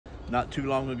Not too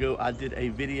long ago, I did a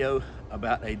video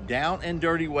about a down and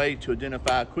dirty way to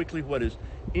identify quickly what is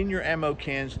in your ammo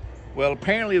cans. Well,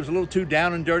 apparently it was a little too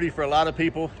down and dirty for a lot of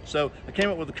people, so I came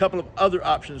up with a couple of other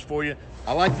options for you.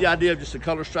 I like the idea of just a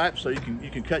color stripe, so you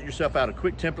can cut yourself out a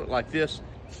quick template like this,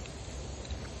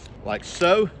 like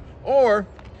so, or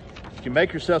you can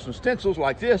make yourself some stencils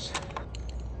like this.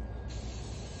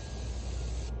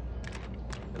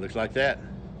 It looks like that.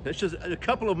 That's just a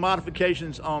couple of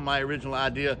modifications on my original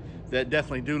idea that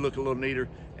definitely do look a little neater,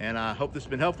 and I hope this has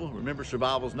been helpful. Remember,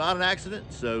 survival is not an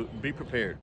accident, so be prepared.